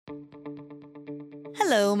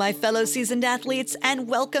Hello, my fellow seasoned athletes, and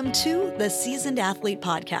welcome to the Seasoned Athlete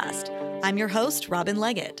Podcast. I'm your host, Robin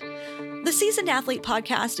Leggett. The Seasoned Athlete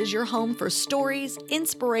Podcast is your home for stories,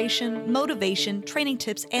 inspiration, motivation, training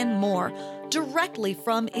tips, and more directly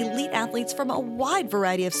from elite athletes from a wide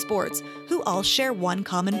variety of sports who all share one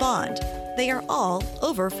common bond. They are all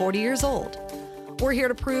over 40 years old. We're here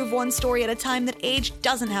to prove one story at a time that age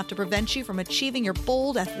doesn't have to prevent you from achieving your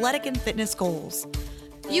bold athletic and fitness goals.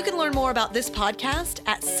 You can learn more about this podcast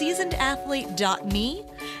at seasonedathlete.me.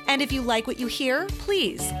 And if you like what you hear,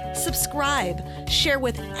 please subscribe, share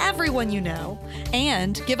with everyone you know,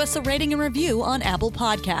 and give us a rating and review on Apple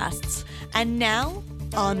Podcasts. And now,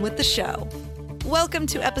 on with the show. Welcome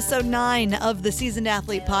to episode 9 of the Seasoned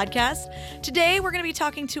Athlete Podcast. Today, we're going to be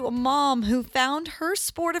talking to a mom who found her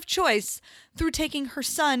sport of choice through taking her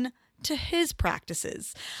son to his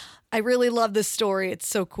practices. I really love this story. It's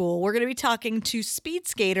so cool. We're going to be talking to speed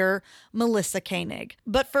skater Melissa Koenig.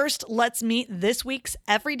 But first, let's meet this week's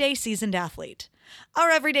Everyday Seasoned Athlete. Our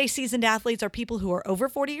Everyday Seasoned Athletes are people who are over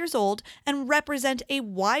 40 years old and represent a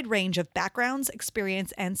wide range of backgrounds,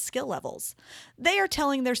 experience, and skill levels. They are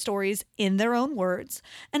telling their stories in their own words,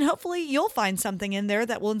 and hopefully you'll find something in there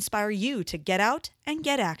that will inspire you to get out and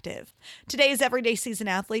get active. Today's Everyday Seasoned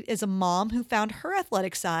Athlete is a mom who found her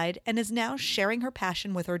athletic side and is now sharing her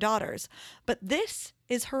passion with her daughters. But this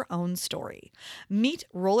is her own story. Meet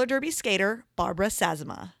roller derby skater Barbara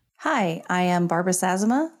Sazama. Hi, I am Barbara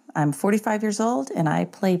Sazama. I'm 45 years old and I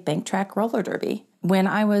play bank track roller derby. When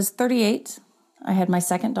I was 38, I had my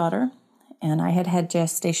second daughter and I had had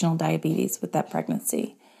gestational diabetes with that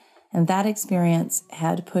pregnancy. And that experience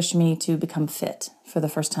had pushed me to become fit for the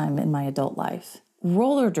first time in my adult life.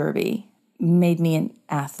 Roller derby made me an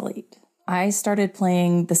athlete. I started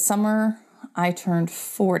playing the summer I turned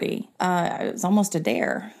 40. It was almost a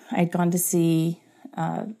dare. I'd gone to see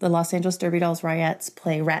the Los Angeles Derby Dolls Ryettes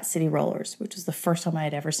play Rat City Rollers, which was the first time I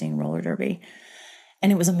had ever seen roller derby.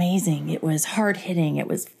 And it was amazing. It was hard hitting. It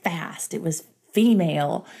was fast. It was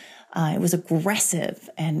female. It was aggressive.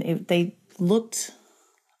 And they looked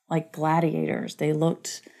like gladiators. They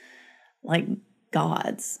looked like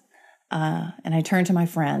gods. And I turned to my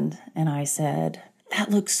friend and I said, that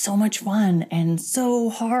looks so much fun and so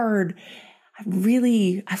hard. I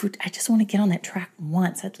just want to get on that track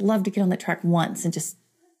once. I'd love to get on that track once and just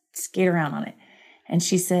skate around on it. And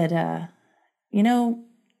she said,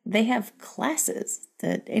 they have classes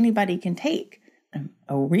that anybody can take.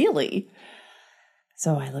 Oh, really?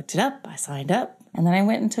 So I looked it up, I signed up, and then I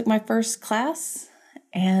went and took my first class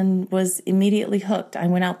and was immediately hooked. I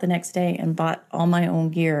went out the next day and bought all my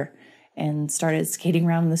own gear and started skating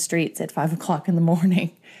around the streets at 5 o'clock in the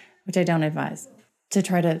morning, which I don't advise, to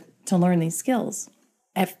try to learn these skills.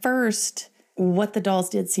 At first, what the dolls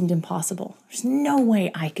did seemed impossible. There's no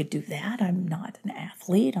way I could do that. I'm not an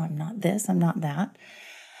athlete. I'm not this. I'm not that.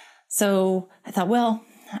 So I thought, well,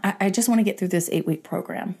 I just want to get through this 8-week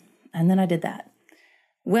program. And then I did that.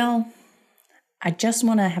 Well, I just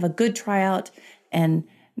want to have a good tryout and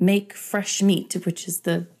make fresh meat, which is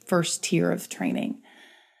the first tier of training.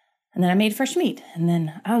 And then I made fresh meat. And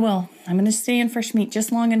then, I'm going to stay in fresh meat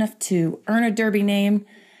just long enough to earn a derby name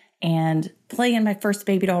and play in my first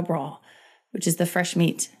baby doll brawl, which is the fresh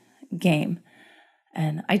meat game.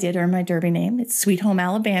 And I did earn my derby name. It's Sweet Home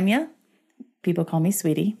Alabama. People call me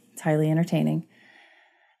Sweetie. It's highly entertaining.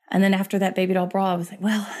 And then after that baby doll brawl, I was like,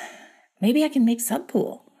 well, maybe I can make sub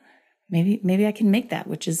pool. Maybe I can make that,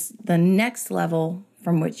 which is the next level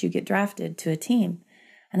from which you get drafted to a team.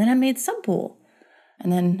 And then I made sub pool.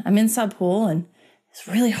 And then I'm in sub pool and it's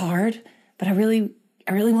really hard, but I really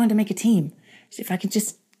wanted to make a team. If I could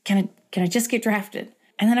just, can I just get drafted?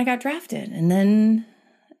 And then I got drafted and then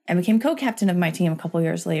I became co-captain of my team a couple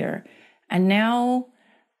years later. And now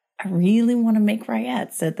I really want to make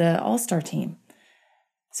Ryettes at the all-star team.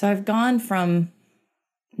 So I've gone from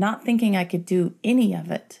not thinking I could do any of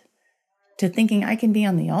it to thinking I can be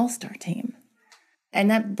on the all-star team. And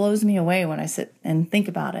that blows me away when I sit and think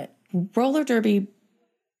about it. Roller derby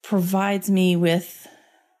provides me with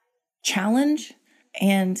challenge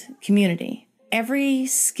and community. Every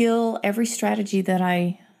skill, every strategy that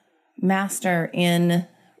I master in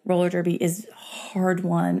roller derby is hard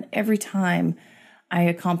won. Every time I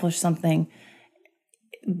accomplish something,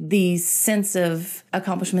 the sense of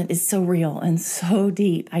accomplishment is so real and so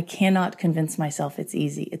deep. I cannot convince myself it's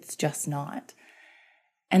easy. It's just not.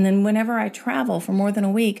 And then whenever I travel for more than a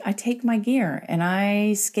week, I take my gear and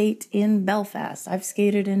I skate in Belfast. I've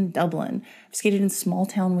skated in Dublin. I've skated in small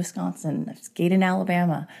town Wisconsin. I've skated in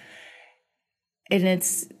Alabama. And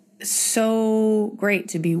it's so great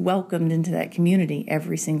to be welcomed into that community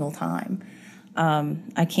every single time.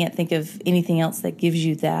 I can't think of anything else that gives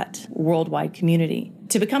you that worldwide community.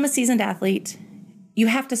 To become a seasoned athlete, you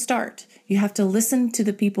have to start. You have to listen to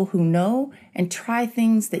the people who know and try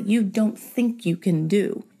things that you don't think you can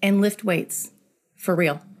do and lift weights. For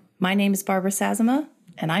real. My name is Barbara Sazama,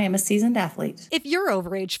 and I am a seasoned athlete. If you're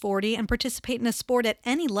over age 40 and participate in a sport at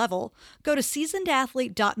any level, go to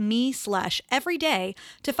seasonedathlete.me/everyday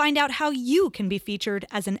to find out how you can be featured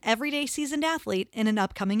as an everyday seasoned athlete in an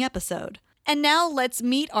upcoming episode. And now let's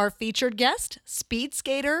meet our featured guest, speed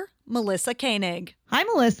skater Melissa Koenig. Hi,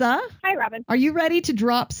 Melissa. Hi, Robin. Are you ready to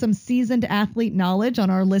drop some seasoned athlete knowledge on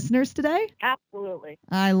our listeners today? Absolutely.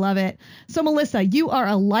 I love it. So, Melissa, you are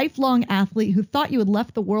a lifelong athlete who thought you had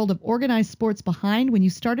left the world of organized sports behind when you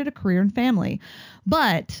started a career and family.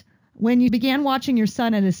 But when you began watching your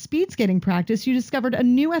son at his speed skating practice, you discovered a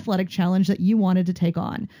new athletic challenge that you wanted to take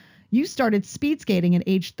on. You started speed skating at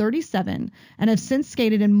age 37 and have since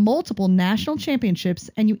skated in multiple national championships,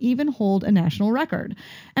 and you even hold a national record.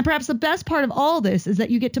 And perhaps the best part of all this is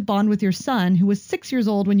that you get to bond with your son, who was 6 years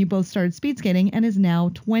old when you both started speed skating and is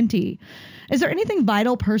now 20. Is there anything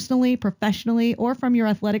vital personally, professionally, or from your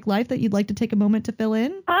athletic life that you'd like to take a moment to fill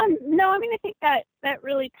in? No, I mean, I think that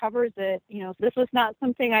really covers it. You know, this was not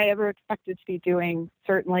something I ever expected to be doing,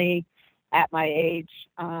 certainly at my age,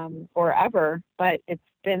 or ever, but it's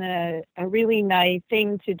been a really nice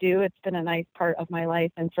thing to do. It's been a nice part of my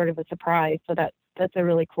life and sort of a surprise. So that's a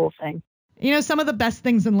really cool thing. You know, some of the best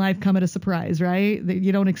things in life come at a surprise, right? That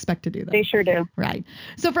you don't expect to do them. They sure do. Right.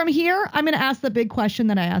 So from here, I'm going to ask the big question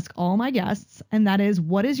that I ask all my guests, and that is,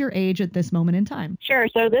 what is your age at this moment in time? Sure.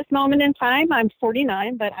 So this moment in time, I'm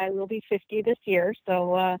 49, but I will be 50 this year.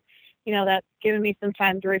 So, that's given me some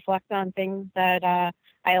time to reflect on things that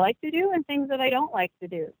I like to do and things that I don't like to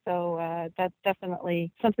do. So that's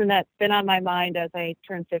definitely something that's been on my mind as I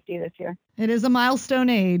turn 50 this year. It is a milestone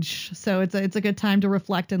age, so it's a good time to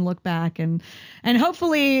reflect and look back, and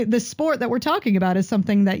hopefully the sport that we're talking about is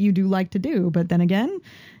something that you do like to do. But then again,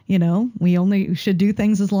 we only should do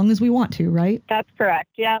things as long as we want to, right? That's correct.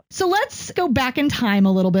 Yeah. So let's go back in time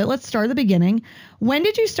a little bit. Let's start at the beginning. When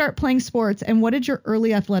did you start playing sports, and what did your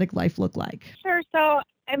early athletic life look like? Sure. So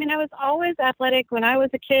I was always athletic when I was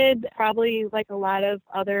a kid, probably like a lot of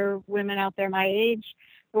other women out there my age.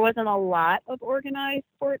 There wasn't a lot of organized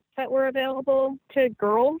sports that were available to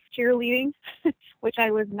girls. Cheerleading, which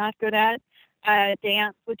I was not good at.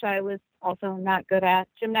 Dance, which I was also not good at.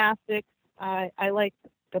 Gymnastics. I liked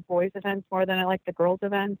the boys' events more than I liked the girls'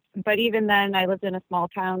 events. But even then, I lived in a small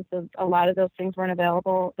town, so a lot of those things weren't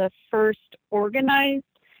available. The first organized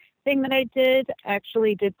thing that I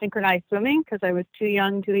actually did synchronized swimming because I was too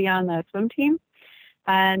young to be on the swim team.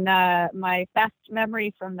 And my best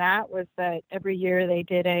memory from that was that every year they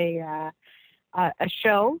did a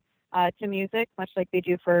show to music, much like they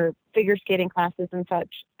do for figure skating classes and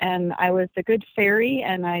such. And I was the good fairy,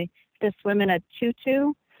 and I had to swim in a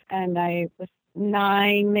tutu, and I was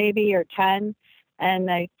 9 maybe or 10. And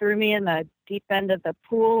they threw me in the deep end of the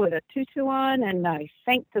pool with a tutu on, and I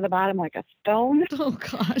sank to the bottom like a stone. Oh,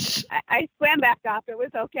 gosh. I swam back up. It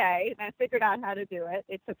was okay. And I figured out how to do it.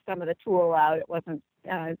 It took some of the tulle out. It wasn't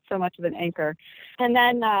so much of an anchor. And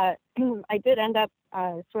then I did end up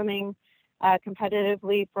swimming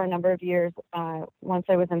competitively for a number of years. Once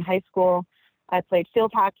I was in high school, I played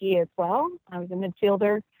field hockey as well. I was a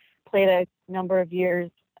midfielder, played a number of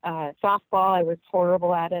years softball. I was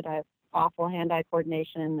horrible at it. I have awful hand-eye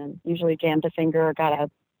coordination and usually jammed a finger or got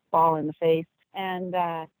a ball in the face. And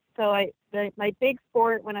so my big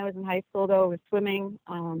sport when I was in high school, though, was swimming.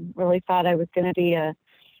 Really thought I was going to be an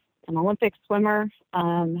Olympic swimmer.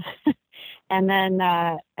 And then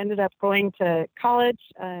ended up going to college,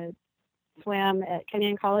 swam at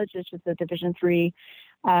Kenyon College, which is a Division III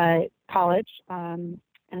college, and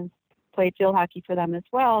played field hockey for them as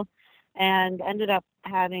well. And ended up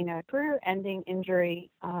having a career-ending injury.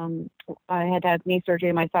 I had to have knee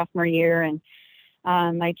surgery my sophomore year, and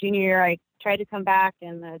my junior year I tried to come back,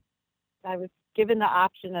 and I was given the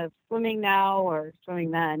option of swimming now or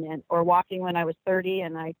swimming then, or walking when I was 30,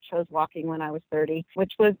 and I chose walking when I was 30,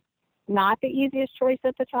 which was not the easiest choice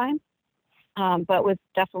at the time, but was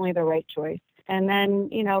definitely the right choice. And then,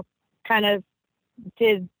 kind of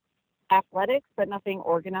did athletics, but nothing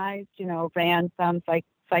organized, ran some,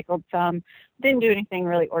 cycled some, didn't do anything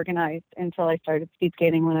really organized until I started speed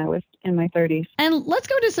skating when I was in my 30s. And let's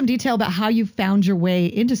go into some detail about how you found your way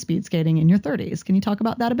into speed skating in your 30s. Can you talk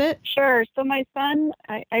about that a bit? Sure. So my son,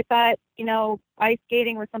 I thought, ice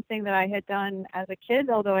skating was something that I had done as a kid,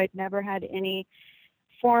 although I'd never had any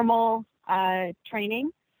formal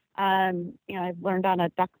training. I learned on a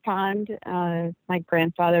duck pond. My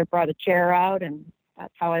grandfather brought a chair out, and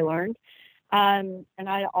that's how I learned. And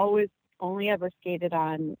I always only ever skated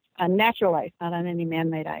on natural ice, not on any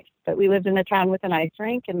man-made ice. But we lived in a town with an ice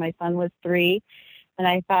rink, and my son was 3. And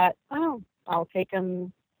I thought, oh, I'll take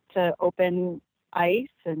him to open ice.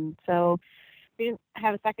 And so we didn't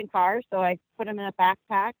have a second car, so I put him in a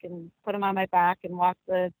backpack and put him on my back and walked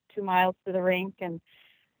the 2 miles to the rink and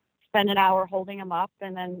spent an hour holding him up,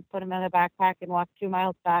 and then put him in a backpack and walked 2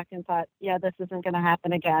 miles back, and thought, yeah, this isn't going to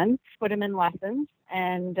happen again. Put him in lessons,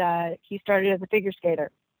 and he started as a figure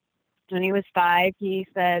skater. When he was 5, he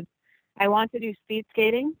said, I want to do speed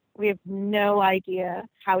skating. We have no idea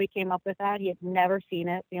how he came up with that. He had never seen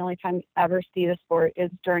it. The only time he ever see the sport is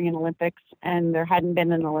during an Olympics, and there hadn't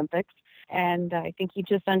been an Olympics. And I think he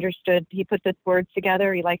just understood. He put the words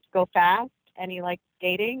together. He liked to go fast, and he liked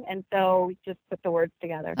skating, and so we just put the words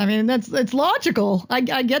together. I mean, it's logical. I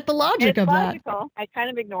get the logic of logical. That. I kind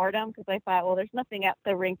of ignored him because I thought, well, there's nothing at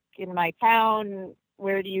the rink in my town.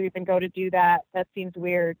 Where do you even go to do that? That seems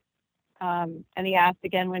weird. And he asked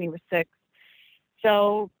again when he was 6.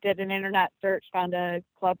 So did an internet search, found a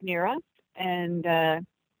club near us, and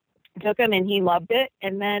took him, and he loved it.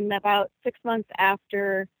 And then about 6 months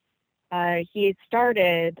after he had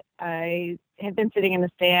started, I had been sitting in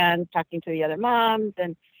the stands talking to the other moms,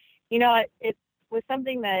 and it was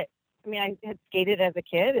something that, I mean, I had skated as a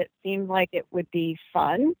kid. It seemed like it would be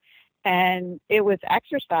fun, and it was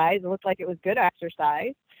exercise. It looked like it was good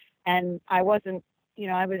exercise, and I wasn't,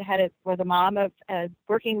 I was a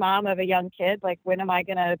working mom of a young kid. Like, when am I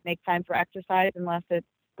going to make time for exercise unless it's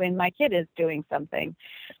when my kid is doing something?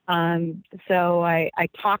 So I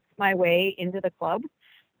talked my way into the club.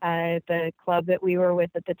 The club that we were with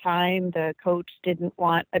at the time, the coach didn't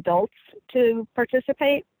want adults to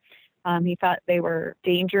participate. He thought they were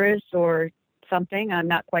dangerous or something. I'm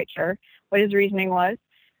not quite sure what his reasoning was.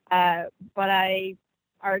 But I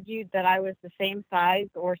argued that I was the same size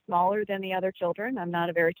or smaller than the other children. I'm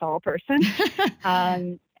not a very tall person.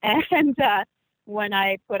 And when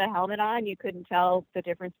I put a helmet on, you couldn't tell the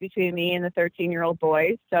difference between me and the 13-year-old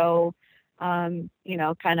boys. So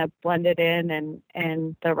kind of blended in,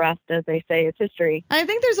 and the rest, as they say, is history. I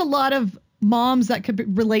think there's a lot of moms that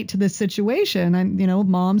could relate to this situation. And,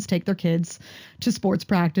 moms take their kids to sports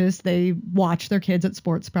practice. They watch their kids at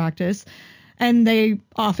sports practice, and they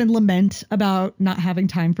often lament about not having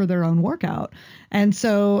time for their own workout. And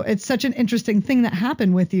so it's such an interesting thing that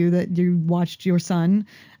happened with you, that you watched your son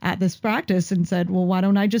at this practice and said, well, why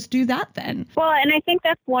don't I just do that then? Well, and I think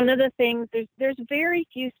that's one of the things. There's very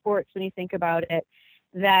few sports, when you think about it,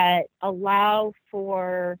 that allow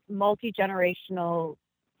for multi-generational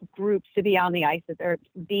groups to be on the ice or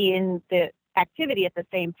be in the activity at the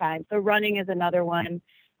same time. So running is another one.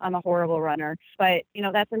 I'm a horrible runner, but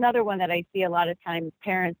that's another one that I see a lot of times,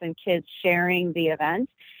 parents and kids sharing the event.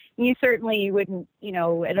 You certainly wouldn't,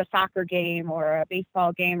 at a soccer game or a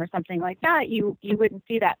baseball game or something like that, you wouldn't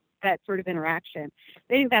see that sort of interaction. I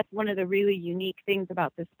think that's one of the really unique things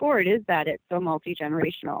about the sport, is that it's so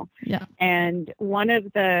multi-generational. Yeah. And one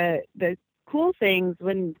of the cool things,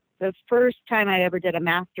 when the first time I ever did a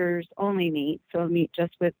masters only meet, so a meet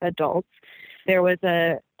just with adults, there was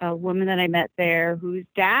a woman that I met there whose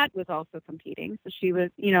dad was also competing. So she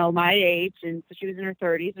was, my age, and so she was in her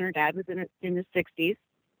 30s, and her dad was in his 60s.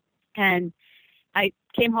 And I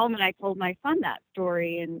came home and I told my son that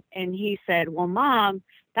story, and he said, well, Mom,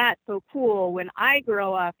 that's so cool. When I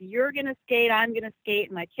grow up, you're going to skate, I'm going to skate,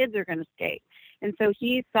 and my kids are going to skate. And so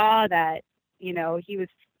he saw that, he was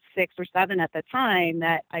 6 or 7 at the time,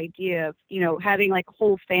 that idea of, having like a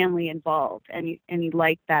whole family involved, and he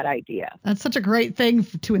liked that idea. That's such a great thing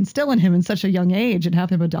to instill in him in such a young age and have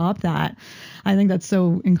him adopt that. I think that's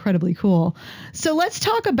so incredibly cool. So let's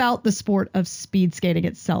talk about the sport of speed skating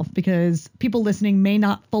itself, because people listening may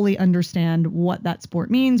not fully understand what that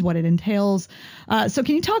sport means, what it entails. So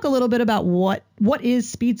can you talk a little bit about what is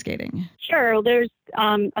speed skating? Sure. There's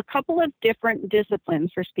a couple of different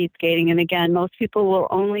disciplines for speed skating. And again, most people will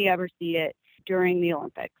only ever see it during the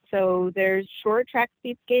Olympics. So there's short track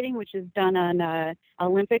speed skating, which is done on a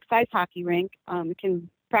Olympic-sized hockey rink.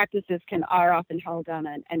 Practices are often held on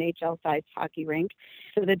an NHL-sized hockey rink.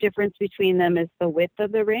 So the difference between them is the width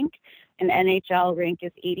of the rink. An NHL rink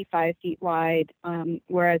is 85 feet wide,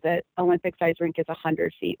 whereas an Olympic-sized rink is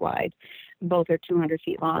 100 feet wide. Both are 200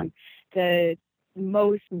 feet long. The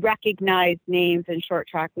most recognized names in short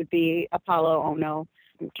track would be Apollo Ono.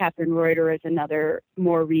 Catherine Reuter is another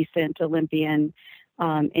more recent Olympian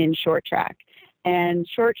in short track. And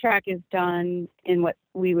short track is done in what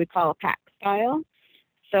we would call a pack style.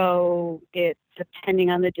 So it's, depending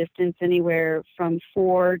on the distance, anywhere from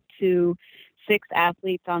 4 to 6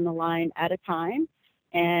 athletes on the line at a time.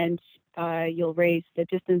 And You'll race, the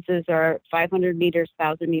distances are 500 meters,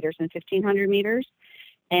 1,000 meters, and 1,500 meters.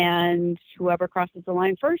 And whoever crosses the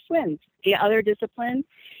line first wins. The other discipline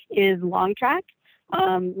is long track.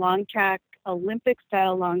 Long track,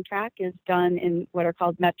 Olympic-style long track, is done in what are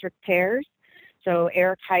called metric pairs. So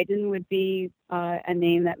Eric Heiden would be a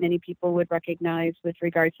name that many people would recognize with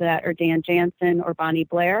regards to that, or Dan Jansen or Bonnie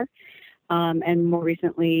Blair. And more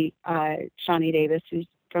recently, Shawnee Davis, who's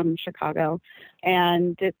from Chicago.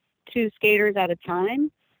 And it's 2 skaters at a time.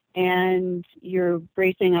 And you're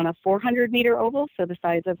racing on a 400-meter oval, so the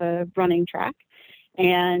size of a running track.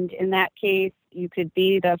 And in that case, you could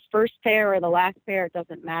be the first pair or the last pair. It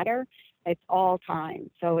doesn't matter. It's all time.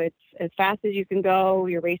 So it's as fast as you can go.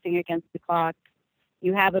 You're racing against the clock.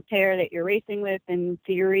 You have a pair that you're racing with. In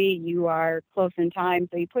theory, you are close in time,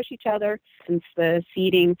 so you push each other, since the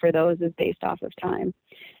seeding for those is based off of time.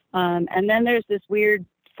 And then there's this weird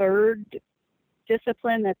third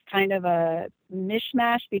discipline that's kind of a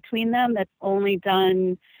mishmash between them, that's only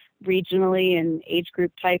done regionally in age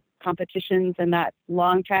group type competitions, and that's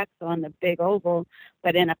long track, so on the big oval,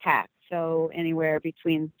 but in a pack. So anywhere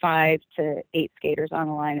between 5 to 8 skaters on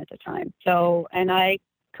the line at a time. So, and I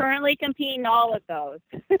currently compete in all of those.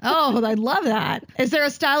 Oh, I love that. Is there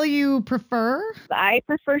a style you prefer? I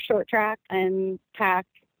prefer short track and pack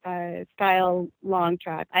style long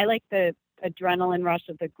track. I like the adrenaline rush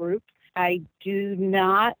of the group. I do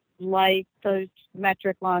not like the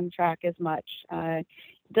metric long track as much. It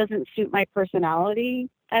doesn't suit my personality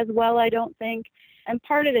as well, I don't think. And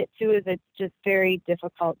part of it too is it's just very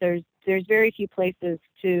difficult. There's very few places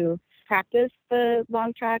to practice the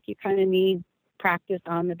long track. You kind of need practice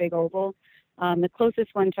on the big oval. The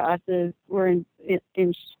closest one to us is we're in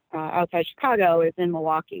outside Chicago, is in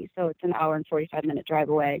Milwaukee, so it's an hour and 45-minute drive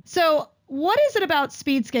away. So what is it about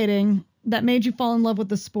speed skating that made you fall in love with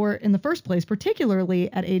the sport in the first place,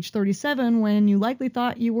 particularly at age 37, when you likely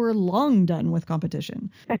thought you were long done with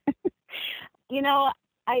competition?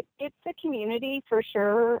 It's the community for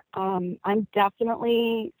sure. I'm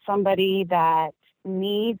definitely somebody that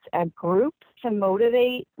needs a group to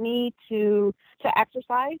motivate me to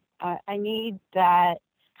exercise. I need that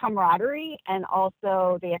camaraderie and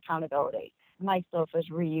also the accountability. My sofa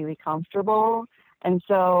is really comfortable. And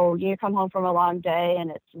so you come home from a long day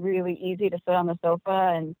and it's really easy to sit on the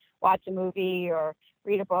sofa and watch a movie or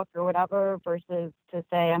read a book or whatever, versus to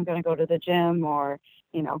say, I'm going to go to the gym or,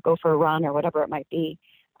 go for a run or whatever it might be.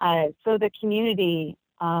 So the community,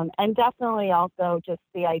 and definitely also just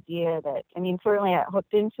the idea that, certainly I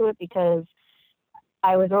hooked into it because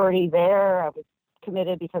I was already there. I was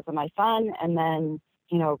committed because of my son. And then,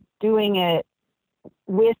 doing it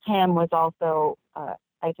with him was also,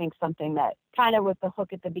 I think, something that kind of was the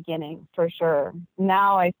hook at the beginning, for sure.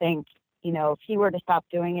 Now I think, if he were to stop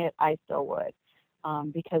doing it, I still would,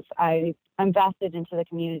 because I invested into the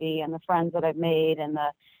community and the friends that I've made and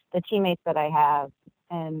the teammates that I have.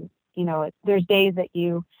 And, there's days that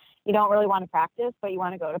you don't really want to practice, but you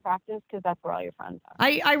want to go to practice because that's where all your friends are.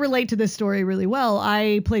 I relate to this story really well.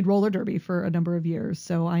 I played roller derby for a number of years,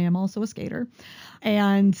 so I am also a skater.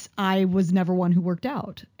 And I was never one who worked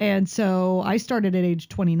out. And so I started at age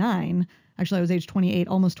 29. Actually, I was age 28,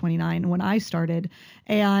 almost 29 when I started.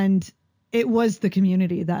 And it was the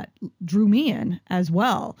community that drew me in as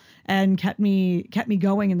well and kept me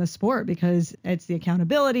going in the sport, because it's the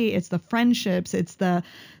accountability, it's the friendships, it's the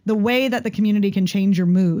way that the community can change your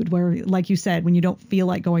mood, where, like you said, when you don't feel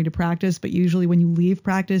like going to practice, but usually when you leave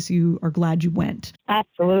practice, you are glad you went.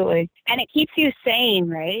 Absolutely. And it keeps you sane,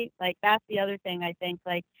 right? Like, that's the other thing, I think.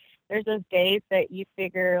 Like, there's those days that you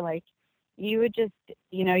figure, like, you would just,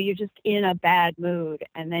 you're just in a bad mood,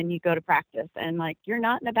 and then you go to practice and, like, you're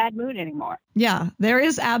not in a bad mood anymore. Yeah, there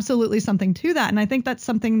is absolutely something to that. And I think that's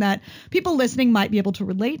something that people listening might be able to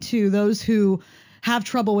relate to, those who have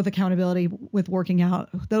trouble with accountability with working out,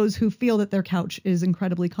 those who feel that their couch is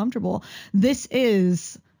incredibly comfortable. This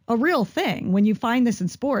is a real thing when you find this in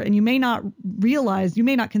sport, and you may not realize, you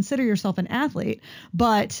may not consider yourself an athlete,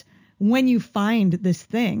 but when you find this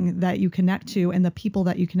thing that you connect to and the people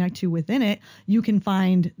that you connect to within it, you can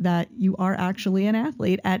find that you are actually an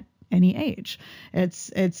athlete at any age.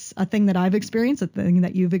 It's a thing that I've experienced, a thing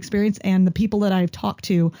that you've experienced, and the people that I've talked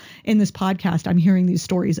to in this podcast, I'm hearing these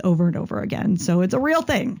stories over and over again. So it's a real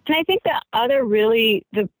thing. And I think the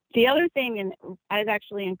other thing, and I've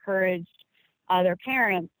actually encouraged other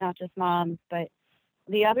parents, not just moms, but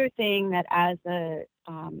the other thing that as a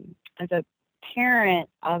parent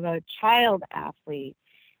of a child athlete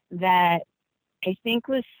that I think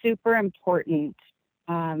was super important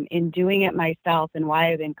in doing it myself, and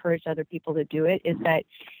why I've encouraged other people to do it, is that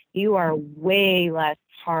you are way less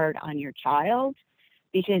hard on your child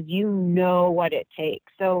because you know what it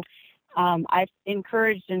takes. So I've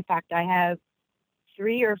encouraged, in fact, I have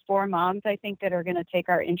 3 or 4 moms, I think, that are going to take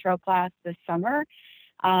our intro class this summer.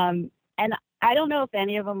 And I don't know if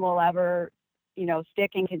any of them will ever,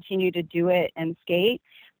 stick and continue to do it and skate.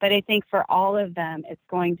 But I think for all of them, it's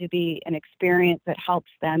going to be an experience that helps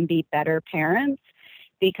them be better parents,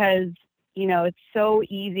 because, it's so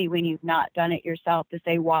easy when you've not done it yourself to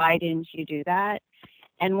say, why didn't you do that?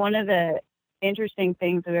 And one of the interesting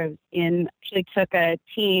things that I was in, actually took a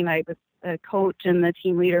team. I was a coach and the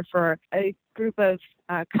team leader for a group of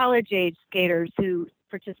college-age skaters who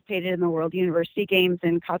participated in the World University Games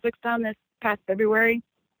in Kazakhstan this past February.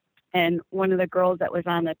 And one of the girls that was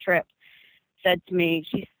on the trip said to me,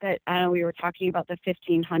 she said, we were talking about the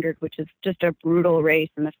 1500, which is just a brutal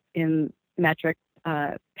race in metric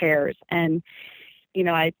pairs. And,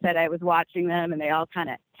 I said I was watching them and they all kind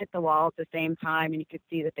of hit the wall at the same time. And you could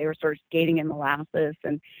see that they were sort of skating in molasses.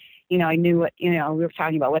 And, I knew what, we were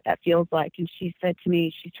talking about what that feels like. And she said to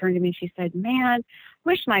me, she turned to me, she said, man, I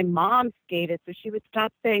wish my mom skated so she would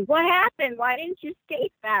stop saying, what happened? Why didn't you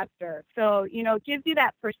skate faster? So, it gives you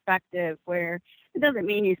that perspective where it doesn't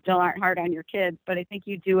mean you still aren't hard on your kids, but I think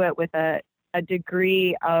you do it with a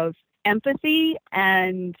degree of empathy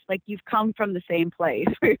and like you've come from the same place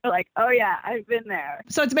where you're like, oh yeah, I've been there.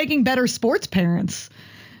 So it's making better sports parents,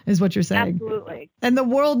 is what you're saying. Absolutely. And the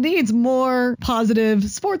world needs more positive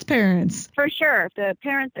sports parents. For sure. The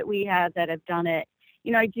parents that we have that have done it,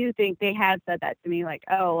 I do think they have said that to me, like,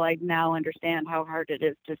 oh, I now understand how hard it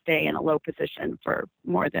is to stay in a low position for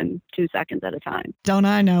more than 2 seconds at a time. Don't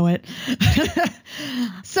I know it?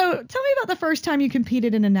 So tell me about the first time you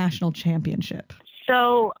competed in a national championship.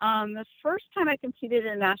 So the first time I competed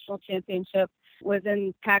in a national championship was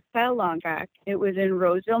in pack style long track. It was in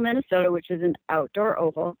Roseville, Minnesota, which is an outdoor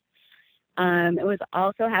oval. It was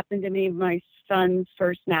also happened to be my son's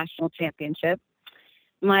first national championship.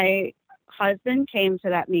 My husband came to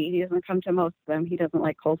that meet. He doesn't come to most of them. He doesn't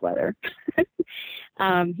like cold weather.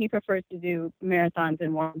 He prefers to do marathons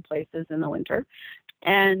in warm places in the winter.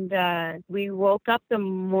 And we woke up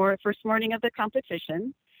the first morning of the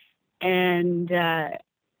competition, and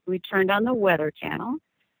we turned on the Weather Channel.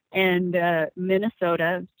 And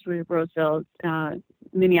Minnesota, through Roseville,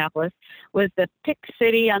 Minneapolis, was the pick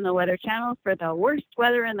city on the Weather Channel for the worst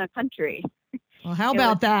weather in the country. Well, how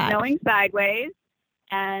about that? Snowing sideways,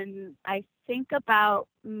 and I think about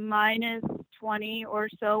minus 20 or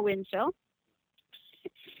so wind chill.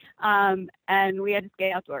 And we had to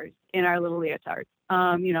skate outdoors in our little leotards,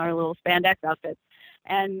 our little spandex outfits.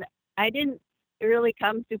 And I didn't really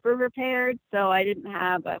come super prepared, so I didn't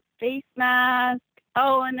have a face mask.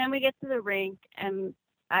 Oh, and then we get to the rink, and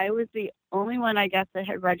I was the only one, I guess, that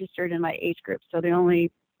had registered in my age group, so the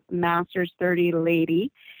only Masters 30 lady.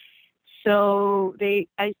 So I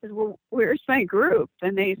said, well, where's my group?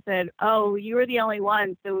 And they said, oh, you were the only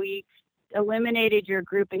one, so we eliminated your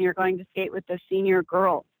group, and you're going to skate with the senior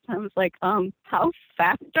girls. I was like, how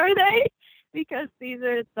fast are they? Because these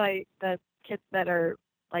are like the kids that are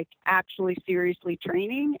like actually seriously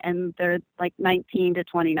training, and they're like 19 to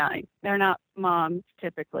 29. They're not moms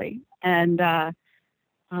typically. And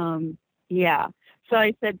yeah. So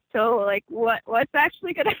I said, so like what's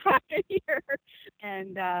actually going to happen here?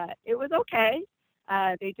 And it was okay.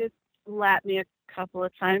 They just lapped me a couple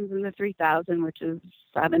of times in the 3,000, which is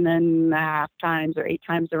 7.5 times or 8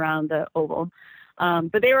 times around the oval.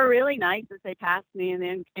 But they were really nice as they passed me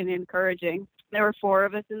and encouraging. There were 4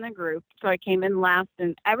 of us in the group, so I came in last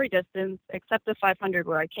in every distance except the 500,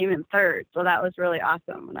 where I came in third. So that was really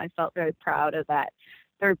awesome, and I felt very proud of that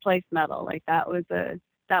third place medal. Like that was a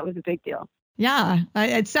big deal. Yeah,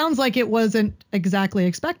 it sounds like it wasn't exactly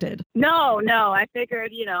expected. No, I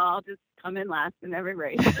figured, I'll just come in last in every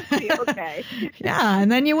race. It'll be okay. Yeah,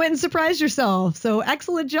 and then you went and surprised yourself. So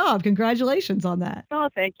excellent job. Congratulations on that. Oh,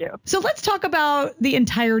 thank you. So let's talk about the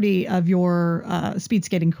entirety of your speed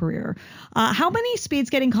skating career. How many speed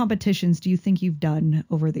skating competitions do you think you've done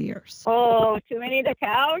over the years? Oh, too many to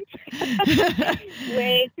count.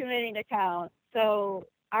 Way too many to count. So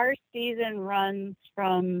our season runs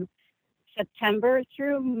from September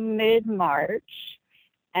through mid-March,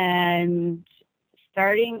 and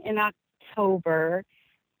starting in October,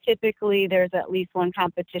 typically there's at least one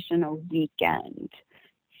competition a weekend.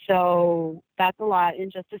 So that's a lot in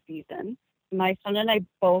just a season. My son and I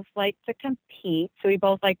both like to compete, so we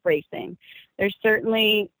both like racing. There's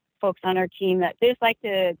certainly folks on our team that they just like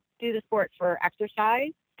to do the sport for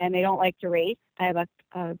exercise, and they don't like to race. I have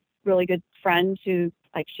a really good friend who,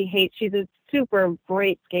 she's a super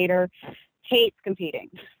great skater, hates competing.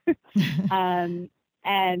 And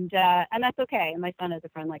that's okay. And my son has a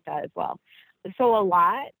friend like that as well. So a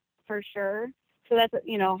lot for sure. So that's,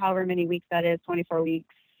 however many weeks that is, 24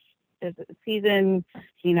 weeks is a season,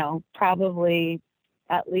 probably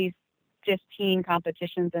at least 15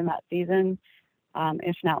 competitions in that season,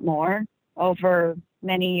 if not more, over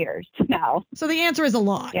many years now. So the answer is a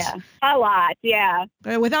lot. Yeah, a lot. Yeah.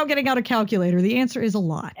 Without getting out a calculator, the answer is a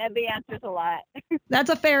lot. And the answer is a lot. That's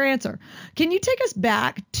a fair answer. Can you take us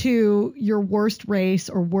back to your worst race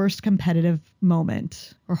or worst competitive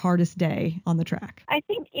moment or hardest day on the track? I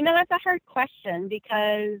think, that's a hard question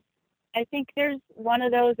because I think there's one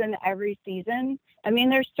of those in every season. I mean,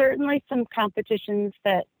 there's certainly some competitions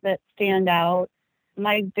that stand out.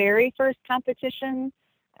 My very first competition,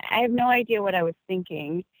 I have no idea what I was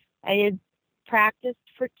thinking. I had practiced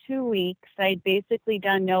for 2 weeks. I'd basically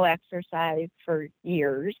done no exercise for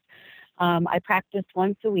years. I practiced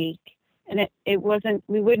once a week, and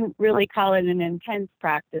we wouldn't really call it an intense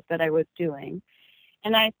practice that I was doing.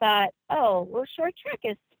 And I thought, oh, well, short track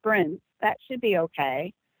is sprints. That should be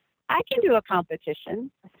okay. I can do a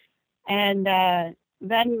competition. And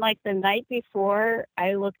then, like the night before,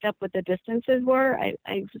 I looked up what the distances were. I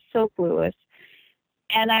was so clueless.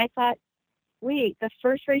 And I thought, wait, the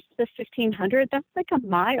first race is the 1500? That's like a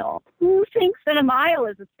mile. Who thinks that a mile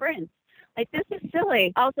is a sprint? Like, this is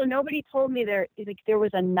silly. Also, nobody told me there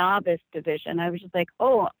was a novice division. I was just like,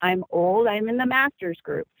 oh, I'm old. I'm in the masters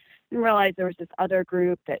group. And realized there was this other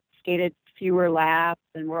group that skated fewer laps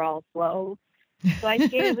and were all slow. So I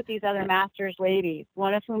skated with these other masters ladies,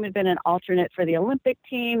 one of whom had been an alternate for the Olympic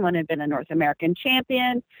team, one had been a North American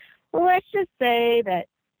champion. Well, let's just say that,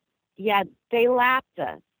 yeah, they lapped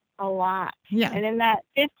us a lot. Yeah. And in that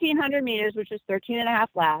 1,500 meters, which is 13 and a half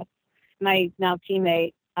laps, my now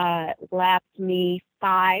teammate lapped me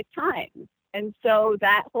 5 times. And so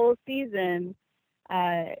that whole season,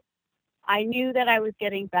 I knew that I was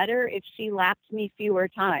getting better if she lapped me fewer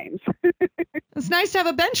times. It's nice to have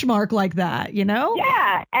a benchmark like that,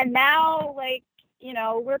 Yeah. And now,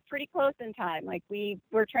 we're pretty close in time. Like,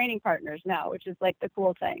 we're training partners now, which is like the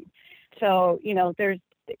cool thing. So, there's,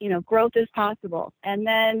 growth is possible. And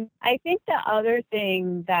then I think the other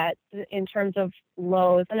thing that in terms of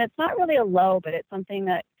lows, and it's not really a low, but it's something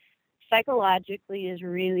that psychologically is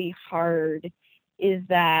really hard, is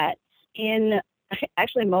that in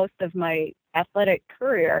actually most of my athletic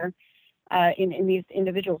career in these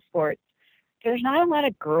individual sports, there's not a lot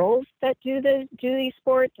of girls that do these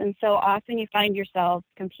sports. And so often you find yourself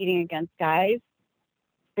competing against guys.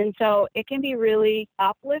 And so it can be really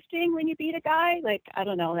uplifting when you beat a guy. Like, I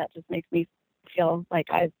don't know, that just makes me feel like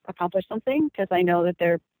I've accomplished something because I know that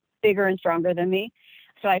they're bigger and stronger than me.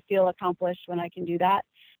 So I feel accomplished when I can do that.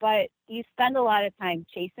 But you spend a lot of time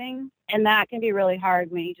chasing, and that can be really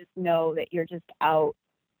hard when you just know that you're just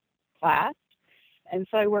outclassed. And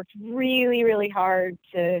so I worked really, really hard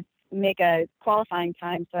to make a qualifying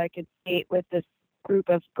time so I could skate with this group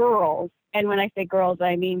of girls. And when I say girls,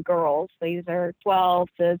 I mean girls. These are 12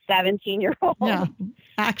 to 17-year-olds. Yeah,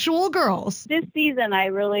 actual girls. This season, I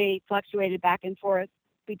really fluctuated back and forth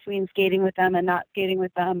between skating with them and not skating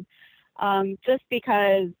with them, just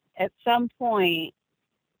because at some point,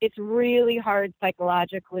 it's really hard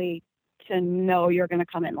psychologically to know you're going to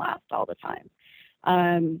come in last all the time.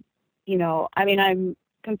 I'm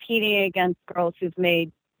competing against girls who've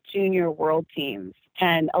made junior world teams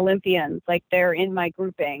and Olympians. Like, they're in my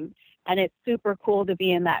grouping, and it's super cool to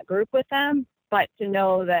be in that group with them. But to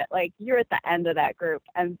know that, like, you're at the end of that group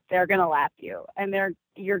and they're going to lap you and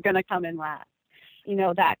you're going to come in last.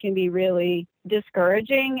 That can be really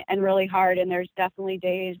discouraging and really hard. And there's definitely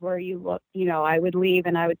days where you look, I would leave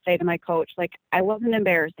and I would say to my coach, like, I wasn't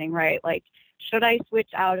embarrassing, right? Like, should I switch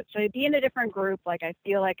out? Should I be in a different group? Like, I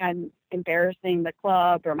feel like I'm embarrassing the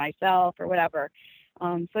club or myself or whatever.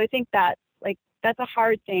 So I think that's a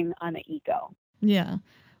hard thing on the ego. Yeah.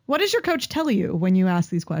 What does your coach tell you when you ask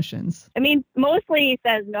these questions? I mean, mostly he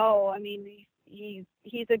says no. I mean, he's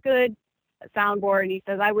a good soundboard, and he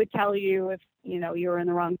says, I would tell you if, you were in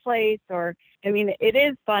the wrong place. Or, I mean, it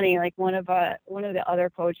is funny. Like, one of the other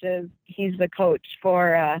coaches, he's the coach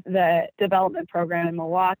for the development program in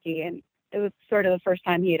Milwaukee. And it was sort of the first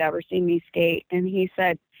time he had ever seen me skate. And he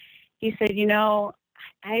said,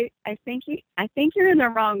 I think you're in the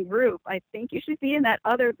wrong group. I think you should be in that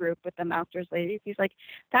other group with the masters ladies. He's like,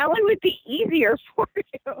 that one would be easier for you.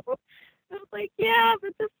 I was like, yeah,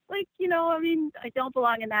 but this, I don't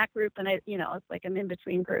belong in that group, and it's like I'm in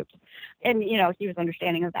between groups. And, he was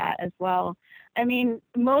understanding of that as well. I mean,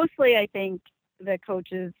 mostly I think the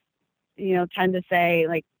coaches, tend to say,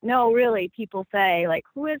 like, no, really, people say, like,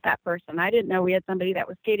 who is that person? I didn't know we had somebody that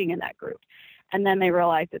was skating in that group. And then they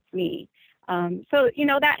realize it's me. So,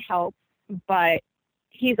 that helps, but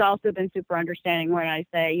he's also been super understanding when I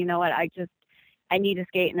say, you know what, I need to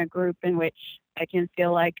skate in a group in which I can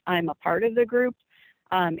feel like I'm a part of the group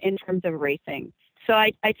in terms of racing. So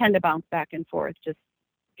I tend to bounce back and forth just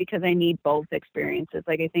because I need both experiences.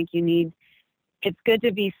 Like, I think it's good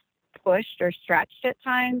to be pushed or stretched at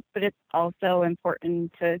times, but it's also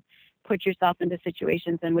important to put yourself into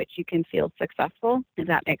situations in which you can feel successful. Does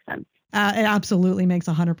that make sense? It absolutely makes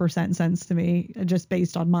 100% sense to me, just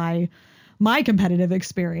based on my competitive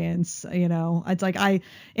experience. It's like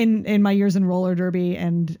in my years in roller derby,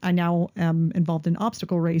 and I now am involved in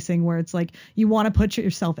obstacle racing, where it's like you want to put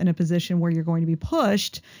yourself in a position where you're going to be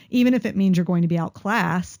pushed, even if it means you're going to be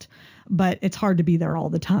outclassed. But it's hard to be there all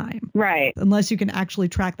the time. Right. Unless you can actually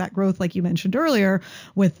track that growth, like you mentioned earlier,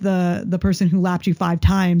 with the person who lapped you 5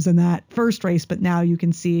 times in that first race, but now you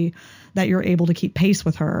can see that you're able to keep pace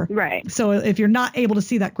with her. Right. So if you're not able to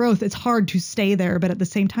see that growth, it's hard to stay there. But at the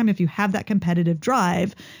same time, if you have that competitive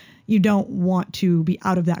drive, you don't want to be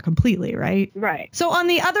out of that completely, right? Right. So on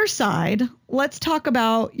the other side, let's talk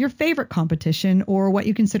about your favorite competition, or what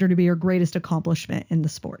you consider to be your greatest accomplishment in the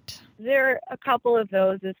sport. There are a couple of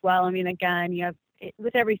those as well. I mean, again,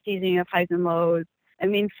 with every season, you have highs and lows. I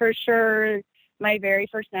mean, for sure, my very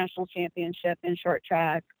first national championship in short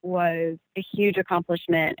track was a huge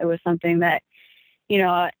accomplishment. It was something that,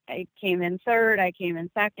 I came in third, I came in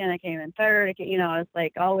second, I came in third, it's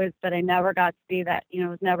like always, but I never got to see that, I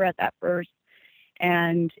was never at that first.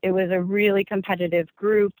 And it was a really competitive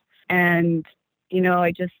group. And,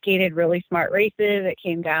 I just skated really smart races. It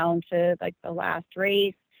came down to like the last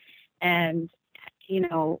race. And,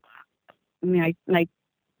 my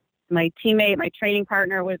teammate, my training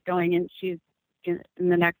partner was going in, she's in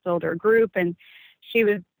the next older group, and she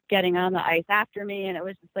was getting on the ice after me. And it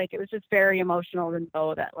was just very emotional to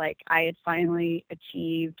know that like I had finally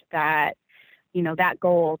achieved that, that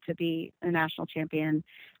goal to be a national champion.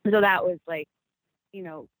 So that was like,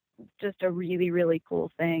 just a really, really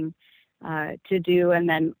cool thing to do. And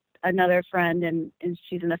then another friend, and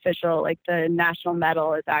she's an official, like the national medal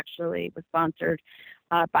was sponsored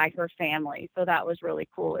by her family. So that was really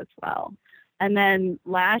cool as well. And then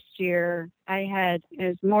last year a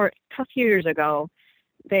few years ago,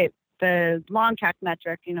 the long track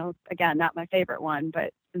metric, again, not my favorite one,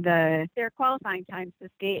 but their qualifying times to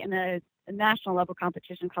skate in a national level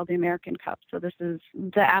competition called the American Cup. So this is,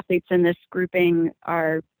 the athletes in this grouping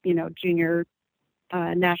are, junior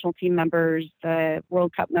national team members, the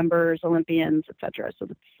World Cup members, Olympians, etc. So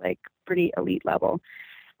it's like pretty elite level.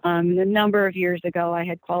 A number of years ago, I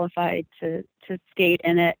had qualified to skate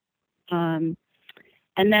in it. And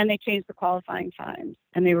then they changed the qualifying times,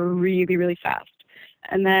 and they were really, really fast.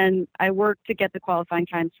 And then I worked to get the qualifying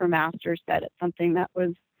times for Masters set at something that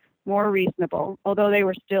was more reasonable, although they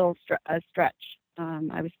were still a stretch.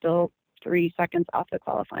 I was still 3 seconds off the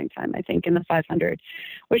qualifying time, I think, in the 500,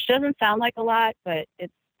 which doesn't sound like a lot, but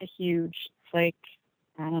it's a huge, it's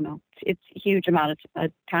a huge amount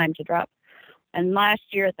of time to drop. And last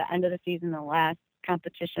year at the end of the season, the last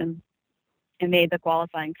competition, I made the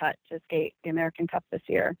qualifying cut to skate the American Cup this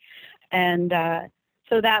year. And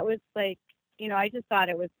so that was like, I just thought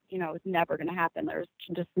it was never going to happen. There was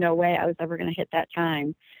just no way I was ever going to hit that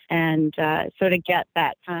time. And so to get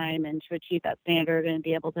that time and to achieve that standard and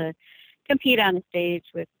be able to compete on a stage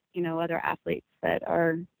with, other athletes that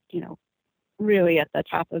are, really at the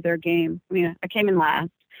top of their game. I mean, I came in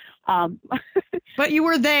last. But you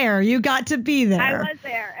were there. You got to be there. I was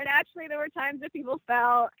there. And actually there were times that people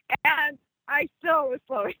fell, and I still was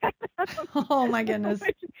slowing down. Oh my goodness.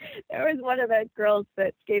 There was one of the girls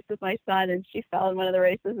that skates with my son, and she fell in one of the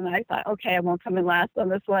races, and I thought, okay, I won't come in last on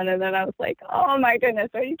this one. And then I was like, oh my goodness,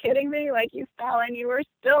 are you kidding me? Like, you fell and you were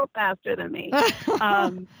still faster than me.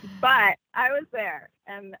 But I was there,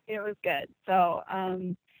 and it was good. So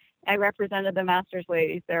I represented the Masters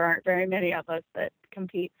ladies. There aren't very many of us that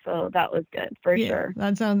compete, so that was good for sure.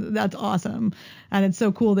 That's awesome, and it's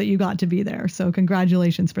so cool that you got to be there. So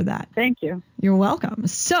congratulations for that. Thank you. You're welcome.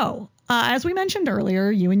 So as we mentioned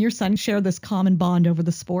earlier, you and your son share this common bond over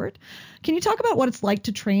the sport. Can you talk about what it's like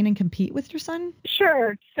to train and compete with your son?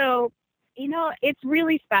 Sure. So it's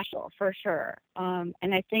really special for sure, and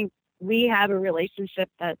I think we have a relationship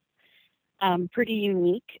that's pretty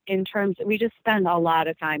unique in terms of, we just spend a lot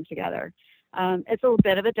of time together. It's a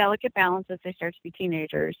bit of a delicate balance as they start to be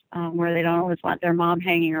teenagers, where they don't always want their mom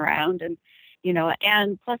hanging around, and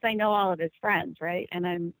and plus I know all of his friends, right? And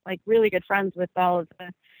I'm like really good friends with all of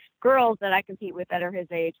the girls that I compete with that are his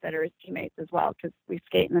age, that are his teammates as well, because we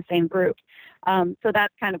skate in the same group. So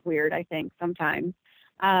that's kind of weird, I think, sometimes.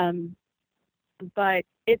 but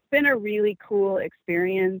it's been a really cool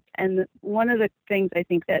experience. And one of the things I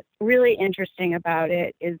think that's really interesting about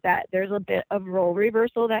it is that there's a bit of role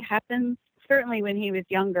reversal that happens. Certainly when he was